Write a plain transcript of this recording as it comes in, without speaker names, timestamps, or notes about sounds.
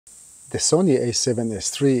The Sony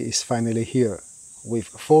a7S III is finally here, with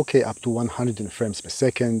 4K up to 100 frames per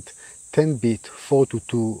second, 10-bit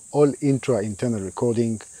 4:2 all-intra internal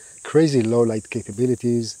recording, crazy low light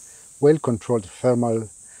capabilities, well-controlled thermal,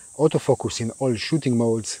 autofocus in all shooting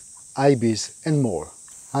modes, IBIS and more.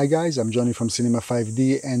 Hi guys, I'm Johnny from Cinema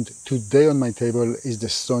 5D, and today on my table is the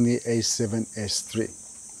Sony a7S III.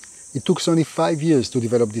 It took Sony 5 years to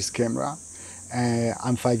develop this camera.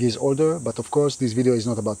 I'm 5 years older, but of course this video is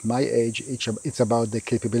not about my age, it's about the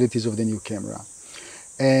capabilities of the new camera.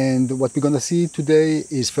 And what we're gonna see today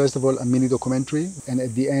is, first of all, a mini documentary, and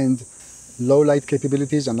at the end, low light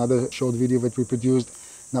capabilities, another short video that we produced.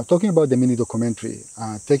 Now, talking about the mini documentary,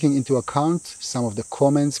 taking into account some of the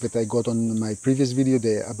comments that I got on my previous video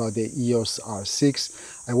about the EOS R6,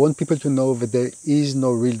 I want people to know that there is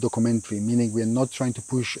no real documentary, meaning we are not trying to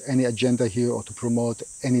push any agenda here or to promote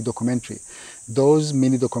any documentary. Those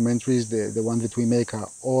mini documentaries, the ones that we make, are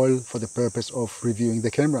all for the purpose of reviewing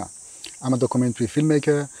the camera. I'm a documentary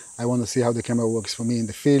filmmaker. I want to see how the camera works for me in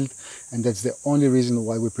the field, and that's the only reason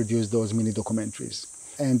why we produce those mini documentaries.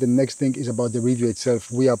 And the next thing is about the review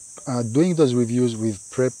itself. We are doing those reviews with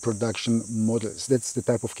pre-production models. That's the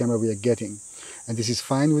type of camera we are getting. And this is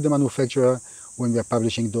fine with the manufacturer when we are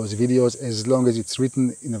publishing those videos, as long as it's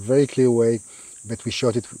written in a very clear way that we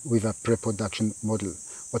shot it with a pre-production model.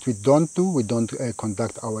 What we don't do, we don't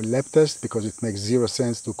conduct our lab test, because it makes zero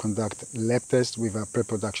sense to conduct lab tests with a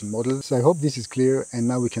pre-production model. So I hope this is clear, and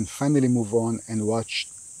now we can finally move on and watch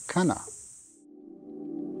Kana.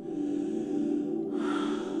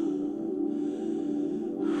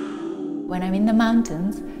 When I'm in the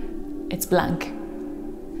mountains, it's blank.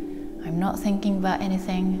 I'm not thinking about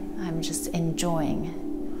anything, I'm just enjoying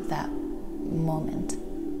that moment.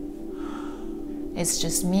 It's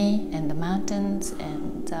just me and the mountains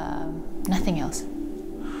and nothing else.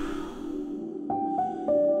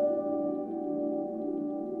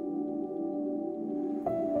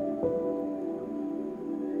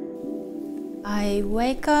 I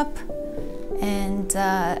wake up and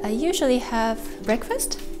I usually have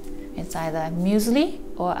breakfast. It's either muesli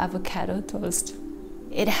or avocado toast.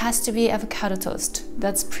 It has to be avocado toast.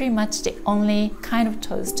 That's pretty much the only kind of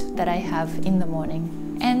toast that I have in the morning.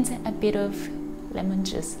 And a bit of lemon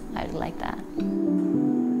juice, I would like that.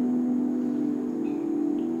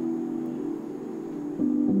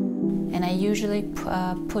 And I usually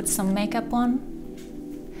put some makeup on.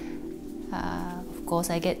 Of course,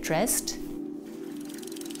 I get dressed.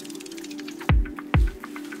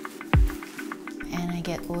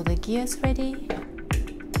 Get all the gears ready,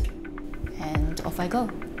 and off I go.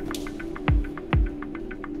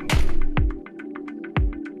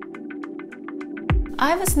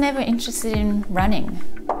 I was never interested in running.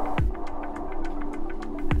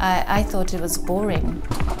 I thought it was boring.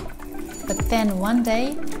 But then one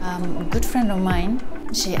day, a good friend of mine,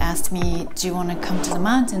 she asked me, do you want to come to the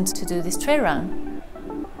mountains to do this trail run?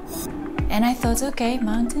 And I thought, okay,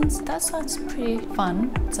 mountains, that sounds pretty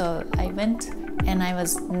fun. So I went. And I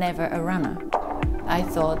was never a runner. I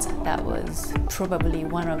thought that was probably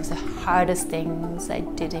one of the hardest things I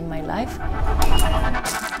did in my life.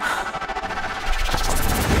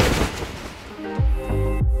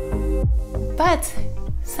 But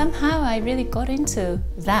somehow I really got into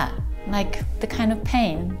that, like the kind of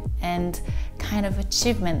pain and kind of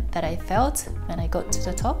achievement that I felt when I got to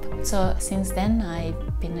the top. So since then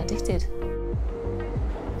I've been addicted.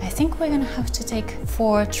 I think we're gonna have to take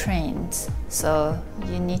 4 trains, so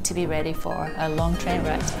you need to be ready for a long train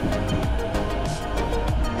ride.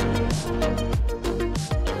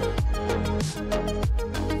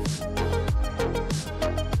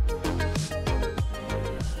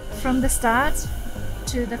 From the start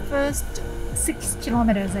to the first 6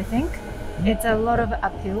 kilometers, I think, it's a lot of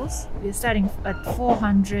uphills. We're starting at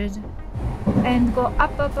 400 and go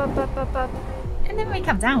up, up, up, up, up, up, and then we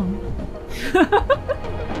come down.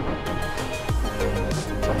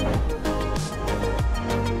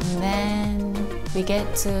 Then we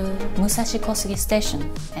get to Musashi Kosugi station,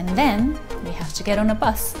 and then we have to get on a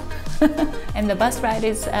bus. And the bus ride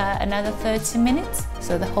is another 30 minutes,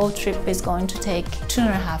 so the whole trip is going to take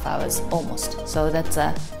 2.5 hours almost. So that's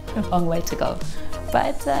a long way to go,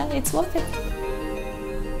 but it's worth it.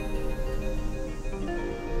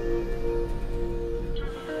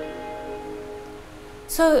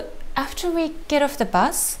 So after we get off the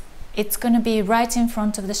bus, it's going to be right in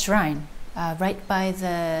front of the shrine, right by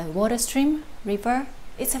the water stream, river.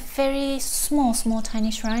 It's a very small, tiny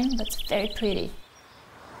shrine, but very pretty.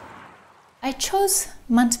 I chose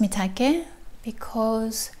Mount Mitake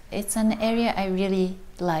because it's an area I really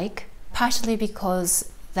like, partially because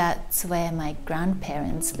That's where my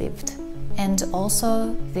grandparents lived. And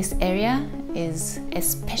also, this area is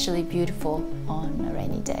especially beautiful on a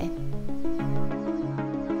rainy day.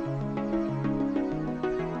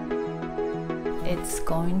 It's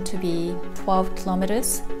going to be 12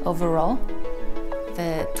 kilometers overall.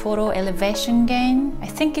 The total elevation gain, I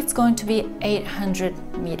think it's going to be 800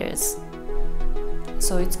 meters.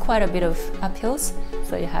 So it's quite a bit of uphills,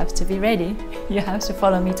 so you have to be ready. You have to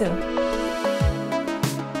follow me too.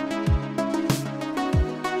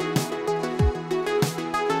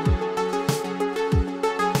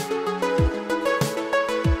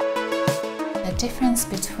 The difference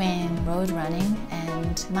between road running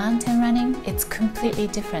and mountain running, it's completely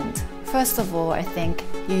different. First of all, I think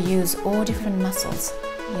you use all different muscles.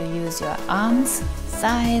 You use your arms,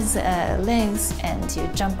 thighs, legs, and you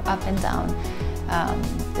jump up and down.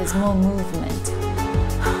 There's more movement.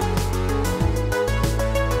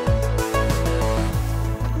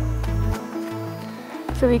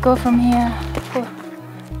 So we go from here for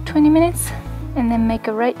 20 minutes and then make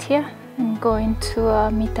a right here and go into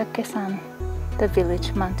Mitake-san, the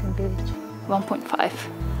village, mountain village. 1.5.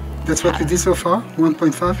 That's what we did so far?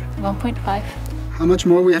 1.5? 1.5. How much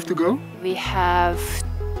more we have to go? We have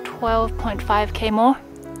 12.5k more.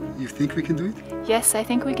 You think we can do it? Yes, I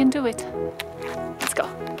think we can do it. Let's go.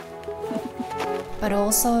 But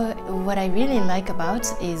also, what I really like about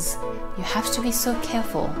is you have to be so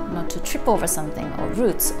careful not to trip over something, or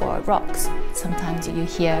roots or rocks. Sometimes you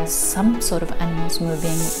hear some sort of animals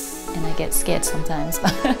moving and I get scared sometimes.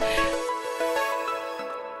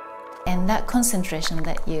 And that concentration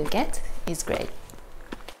that you get is great.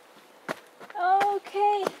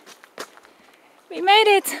 Okay, we made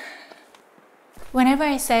it. Whenever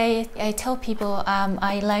I tell people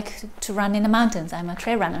I like to run in the mountains, I'm a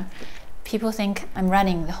trail runner, people think I'm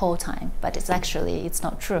running the whole time, but it's not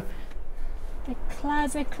true. The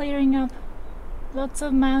clouds are clearing up, lots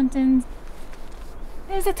of mountains.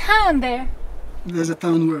 There's a town there. There's a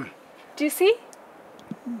town where? Do you see?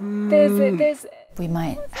 There's We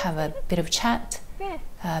might have a bit of chat, yeah.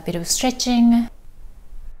 a bit of stretching,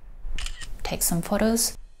 take some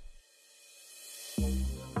photos.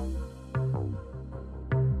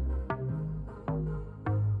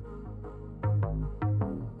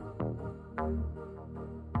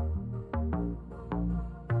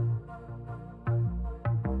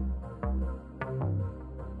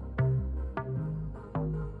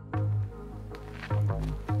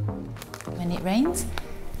 When it rains,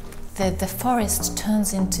 the forest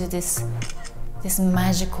turns into this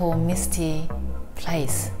magical, misty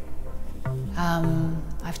place.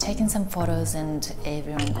 I've taken some photos and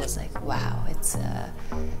everyone goes like, "Wow, it's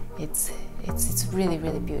really,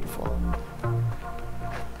 really beautiful."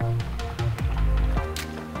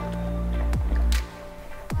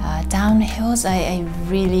 Down the hills, I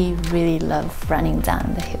really, really love running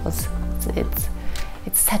down the hills.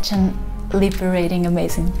 It's such an liberating,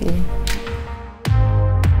 amazing feeling.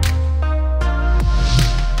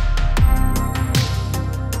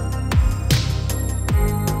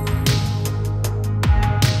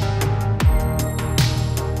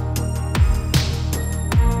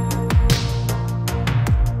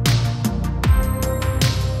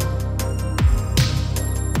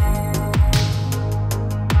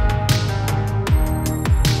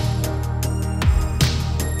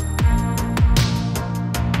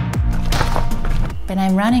 When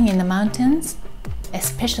I'm running in the mountains,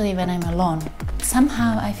 especially when I'm alone,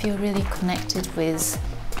 somehow I feel really connected with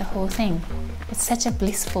the whole thing. It's such a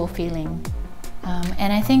blissful feeling.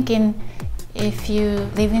 And I think if you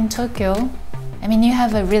live in Tokyo, I mean, you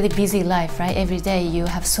have a really busy life, right? Every day you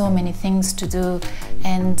have so many things to do.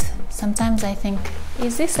 And sometimes I think,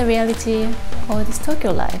 is this a reality or this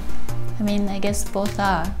Tokyo life? I mean, I guess both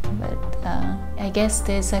are, but I guess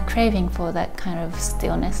there's a craving for that kind of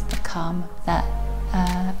stillness, the calm that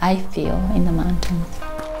I feel in the mountains.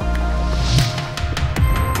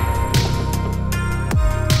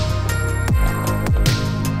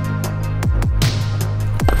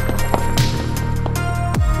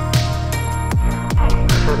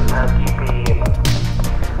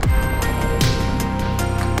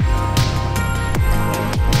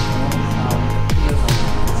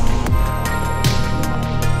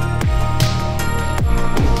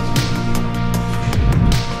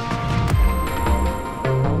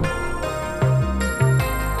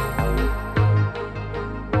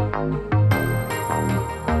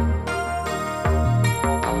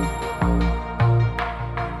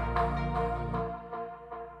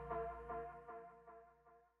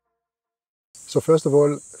 So first of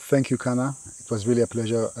all, thank you, Kana. It was really a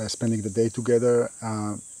pleasure spending the day together.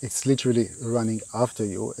 it's literally running after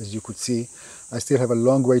you, as you could see. I still have a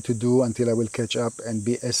long way to do until I will catch up and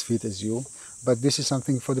be as fit as you. But this is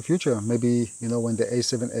something for the future. Maybe, you know, when the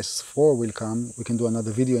A7S4 will come, we can do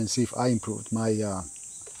another video and see if I improved my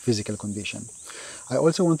physical condition. I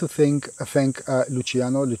also want to thank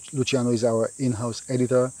Luciano. Luciano is our in-house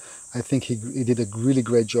editor. I think he did a really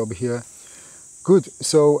great job here. Good.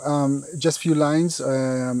 So just a few lines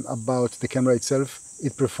about the camera itself.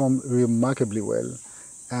 It performed remarkably well.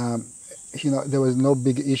 You know, there was no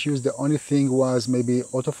big issues. The only thing was maybe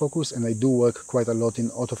autofocus, and I do work quite a lot in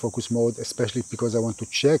autofocus mode, especially because I want to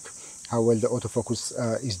check how well the autofocus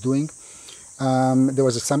is doing. There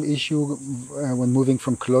was some issue when moving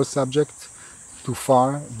from close subject to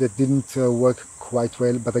far that didn't work quite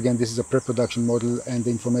well, but again, this is a pre-production model and the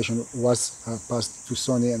information was passed to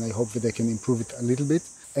Sony, and I hope that they can improve it a little bit.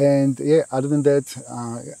 And yeah, other than that,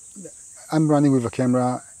 I'm running with a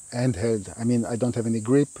camera handheld. I mean, I don't have any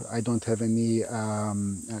grip, I don't have any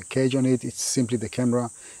cage on it. It's simply the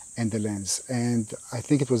camera and the lens, and I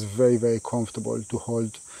think it was very, very comfortable to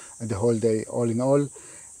hold the whole day, all in all.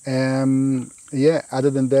 Yeah, other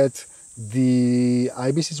than that, the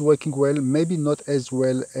IBIS is working well, maybe not as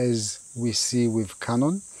well as we see with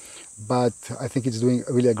Canon, but I think it's doing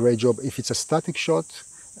really a great job. If it's a static shot,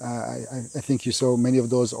 I think you saw many of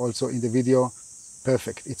those also in the video.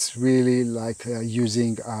 Perfect. It's really like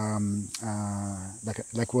using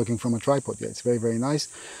like working from a tripod. Yeah, it's very, very nice.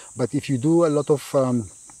 But if you do a lot of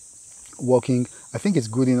walking, I think it's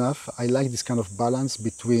good enough. I like this kind of balance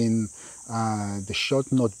between the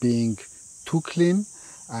shot not being too clean.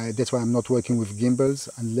 That's why I'm not working with gimbals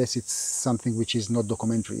unless it's something which is not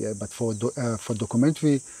documentary. Yeah? But for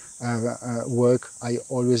documentary work, I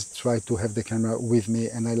always try to have the camera with me,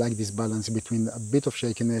 and I like this balance between a bit of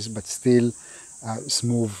shakiness but still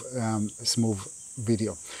smooth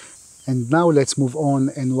video. And now let's move on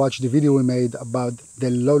and watch the video we made about the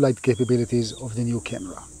low light capabilities of the new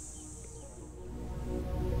camera.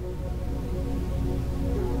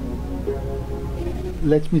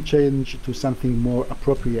 Let me change to something more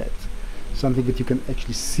appropriate, something that you can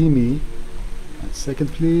actually see me. 1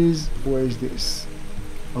 second please. Where is this?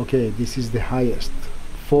 Okay, this is the highest,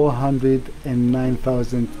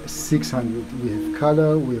 409,600. We have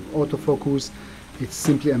color, we have autofocus. It's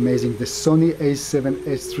simply amazing. The Sony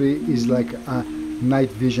a7S3 is like a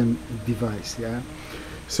night vision device. Yeah.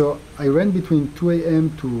 So I ran between 2 a.m.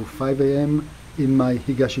 to 5 a.m. in my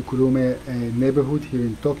Higashikurume neighborhood here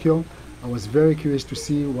in Tokyo. I was very curious to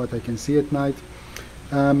see what I can see at night.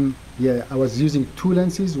 Yeah, I was using two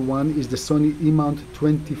lenses. One is the Sony E-mount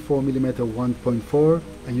 24mm 1.4.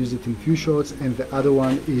 I used it in few shots, and the other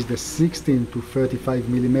one is the 16 to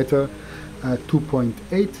 35mm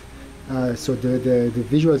 2.8. So the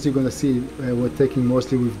visuals you're gonna see were taken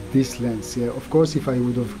mostly with this lens. Yeah, of course, if I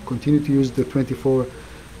would have continued to use the 24mm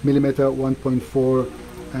 1.4,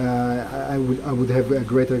 I would have a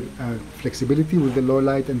greater flexibility with the low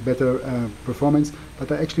light and better performance,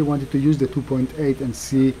 but I actually wanted to use the 2.8 and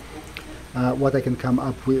see what I can come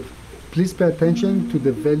up with. Please pay attention to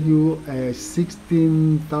the value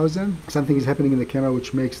 16,000. Something is happening in the camera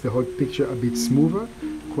which makes the whole picture a bit smoother,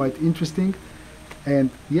 quite interesting.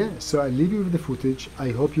 And yeah, so I leave you with the footage.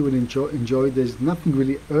 I hope you will enjoy. There's nothing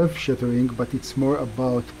really earth-shattering, but it's more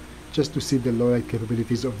about just to see the low light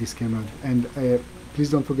capabilities of this camera. And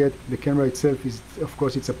please don't forget, the camera itself is, of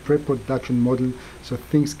course, it's a pre-production model, so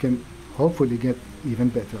things can hopefully get even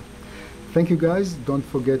better. Thank you guys. Don't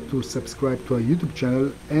forget to subscribe to our YouTube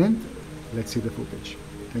channel, and let's see the footage.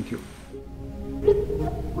 Thank you.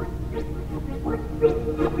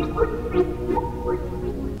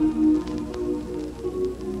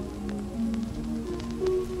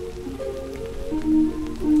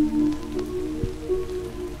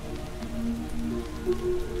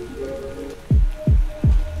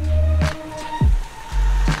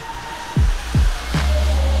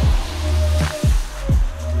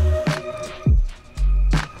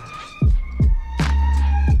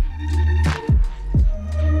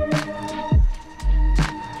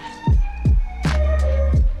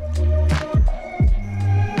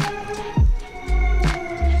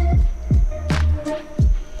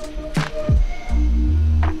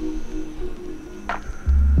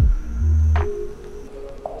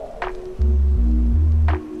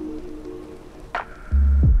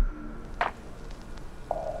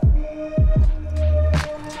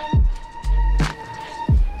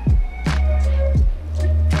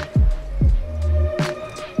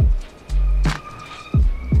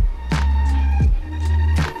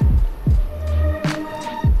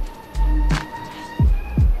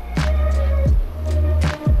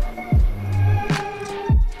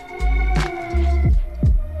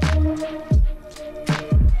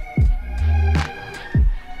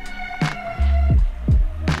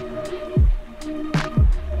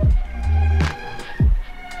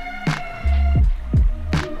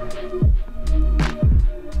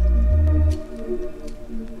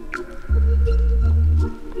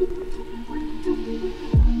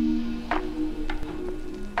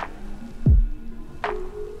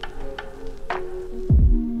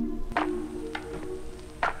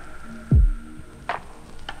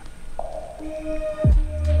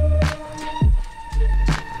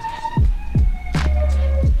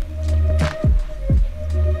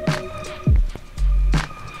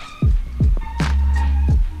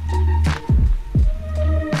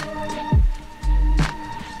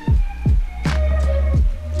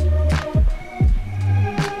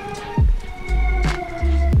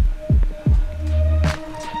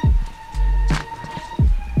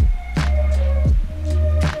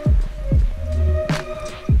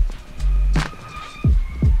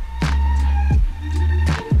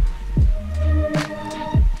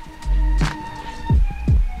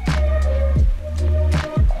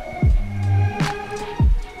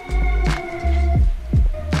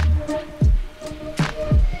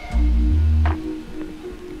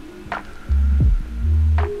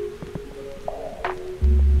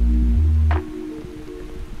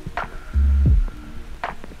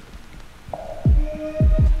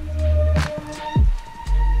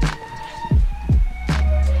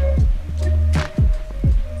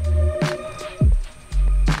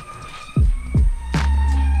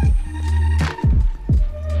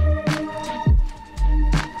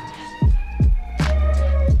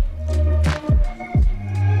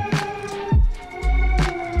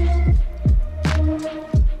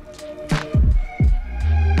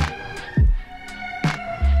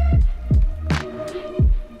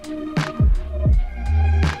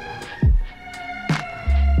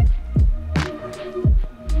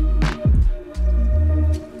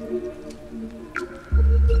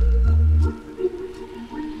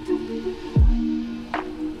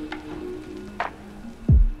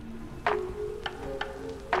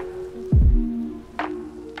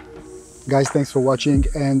 Guys, thanks for watching,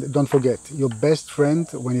 and don't forget, your best friend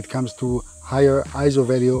when it comes to higher ISO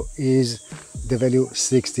value is the value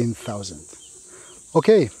 16,000.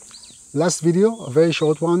 Okay, last video, a very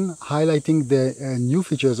short one, highlighting the new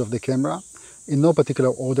features of the camera in no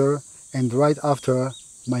particular order, and right after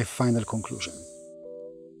my final conclusion.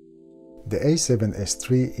 The A7S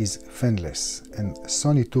III is fanless, and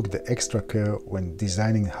Sony took the extra care when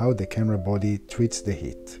designing how the camera body treats the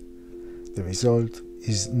heat. The result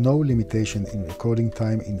is no limitation in recording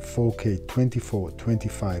time in 4K 24,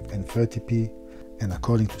 25 and 30p, and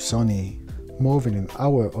according to Sony, more than an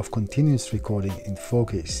hour of continuous recording in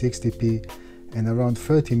 4K 60p and around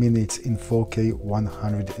 30 minutes in 4K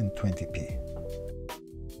 120p.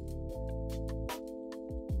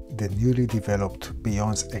 The newly developed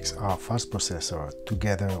Beyond's XR fast processor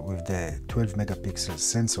together with the 12 megapixel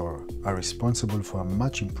sensor are responsible for a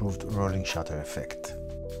much improved rolling shutter effect.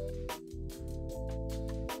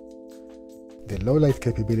 The low light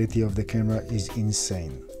capability of the camera is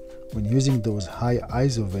insane. When using those high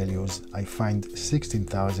ISO values, I find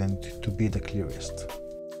 16,000 to be the clearest.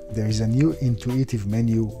 There is a new intuitive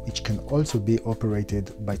menu which can also be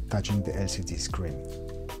operated by touching the LCD screen.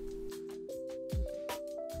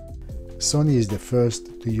 Sony is the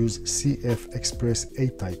first to use CF Express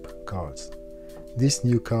A-type cards. This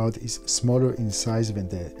new card is smaller in size than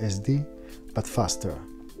the SD, but faster.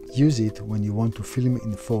 Use it when you want to film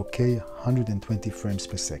in 4K 120 frames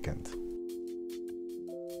per second.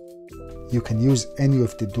 You can use any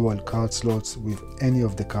of the dual card slots with any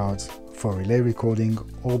of the cards for relay recording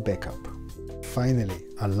or backup. Finally,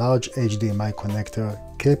 a large HDMI connector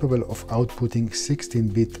capable of outputting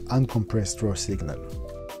 16-bit uncompressed raw signal.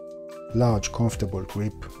 Large comfortable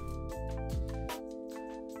grip.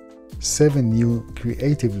 7 new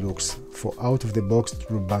creative looks for out-of-the-box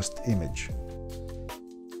robust image.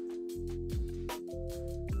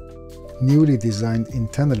 Newly designed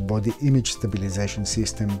internal body image stabilization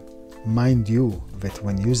system. Mind you that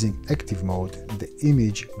when using active mode, the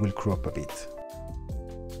image will crop a bit.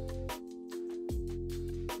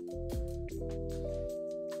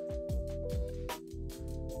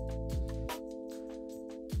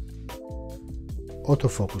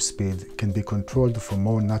 Autofocus speed can be controlled for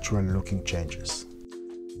more natural looking changes.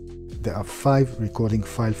 There are 5 recording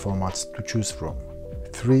file formats to choose from.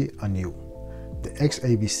 3 are new. The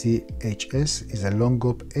XAVC HS is a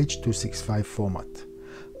long-GOP H.265 format,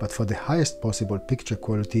 but for the highest possible picture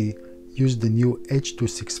quality, use the new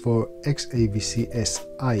H.264 XAVC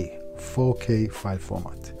SI 4K file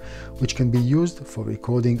format, which can be used for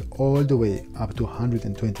recording all the way up to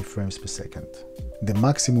 120 frames per second. The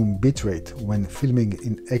maximum bitrate when filming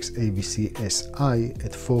in XAVC SI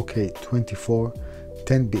at 4K 24,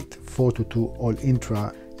 10-bit 4:2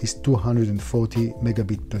 All-Intra is 240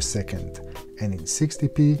 megabit per second, and in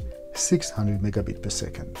 60p 600 megabit per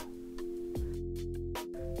second.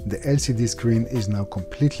 The LCD screen is now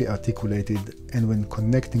completely articulated, and when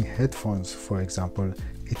connecting headphones, for example,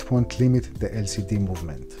 it won't limit the LCD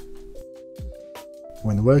movement.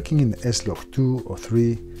 When working in S-Log 2 or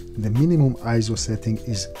 3, the minimum ISO setting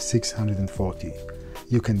is 640.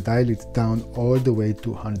 You can dial it down all the way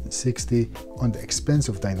to 160 on the expense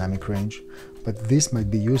of dynamic range, but this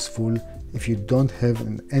might be useful if you don't have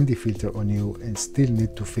an ND filter on you and still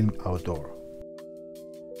need to film outdoor.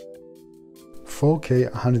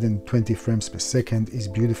 4K 120 frames per second is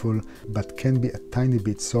beautiful, but can be a tiny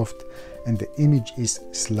bit soft, and the image is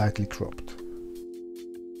slightly cropped.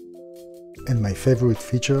 And my favorite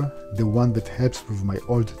feature, the one that helps with my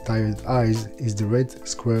old tired eyes, is the red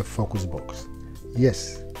square focus box.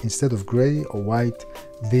 Yes, instead of grey or white,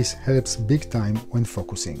 this helps big time when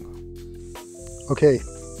focusing. Okay,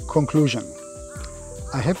 conclusion.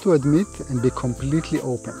 I have to admit and be completely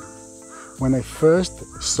open. When I first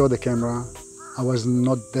saw the camera, I was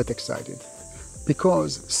not that excited,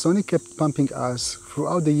 because Sony kept pumping us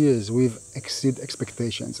throughout the years with exceed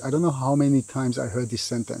expectations. I don't know how many times I heard this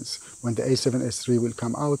sentence. When the A7S III will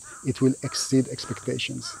come out, it will exceed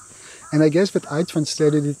expectations. And I guess that I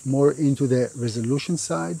translated it more into the resolution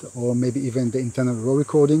side, or maybe even the internal raw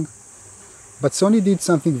recording. But Sony did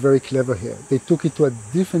something very clever here. They took it to a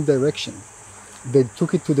different direction. They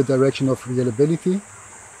took it to the direction of reliability,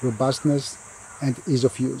 robustness, and ease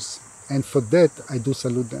of use. And for that, I do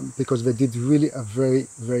salute them, because they did really a very,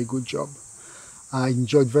 very good job. I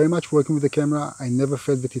enjoyed very much working with the camera. I never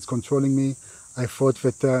felt that it's controlling me. I thought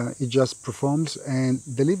that it just performs and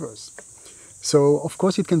delivers. So, of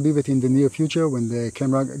course, it can be that in the near future, when the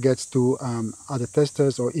camera gets to other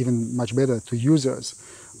testers, or even much better, to users,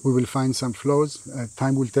 we will find some flaws.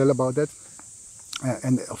 Time will tell about that.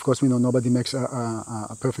 And of course, we know nobody makes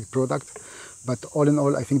a perfect product. but all in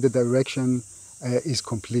all, I think the direction is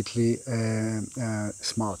completely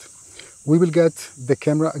smart. We will get the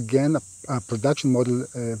camera again, a production model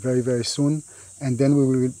very soon, and then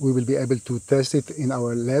we will be able to test it in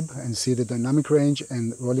our lab and see the dynamic range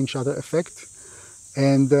and rolling shutter effect.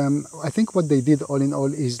 And I think what they did all in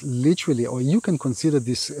all is literally, or you can consider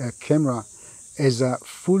this camera as a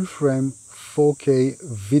full frame 4K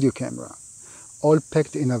video camera, all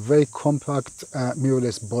packed in a very compact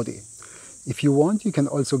mirrorless body. If you want, you can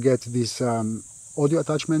also get this audio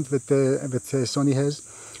attachment that Sony has.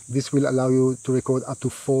 This will allow you to record up to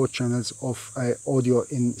 4 channels of audio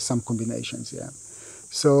in some combinations. Yeah.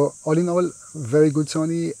 So all in all, very good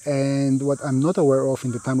Sony. And what I'm not aware of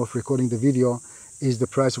in the time of recording the video is the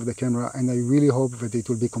price of the camera, and I really hope that it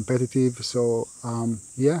will be competitive. So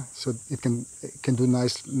yeah, so it can do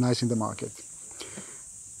nice in the market.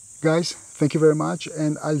 Guys, thank you very much,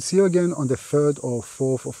 and I'll see you again on the 3rd or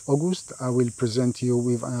 4th of August. I will present you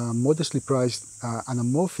with a modestly priced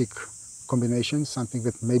anamorphic combination, something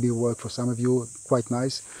that maybe work for some of you, quite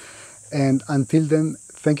nice. And until then,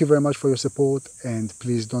 thank you very much for your support, and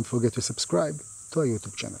please don't forget to subscribe to our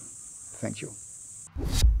YouTube channel. Thank you.